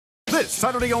This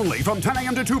Saturday only from 10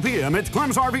 a.m. to 2 p.m. It's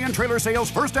Clem's RV and Trailer Sales'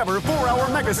 first ever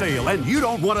 4-hour mega sale, and you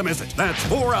don't want to miss it. That's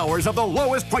 4 hours of the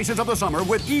lowest prices of the summer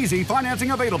with easy financing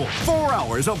available. 4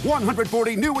 hours of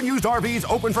 140 new and used RVs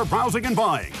open for browsing and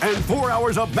buying. And 4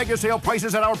 hours of mega sale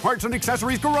prices at our parts and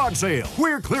accessories garage sale.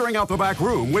 We're clearing out the back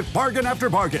room with bargain after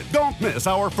bargain. Don't miss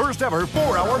our first ever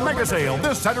 4-hour mega sale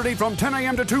this Saturday from 10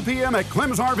 a.m. to 2 p.m. at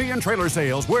Clem's RV and Trailer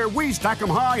Sales, where we stack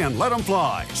them high and let them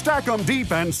fly. Stack them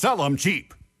deep and sell them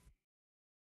cheap.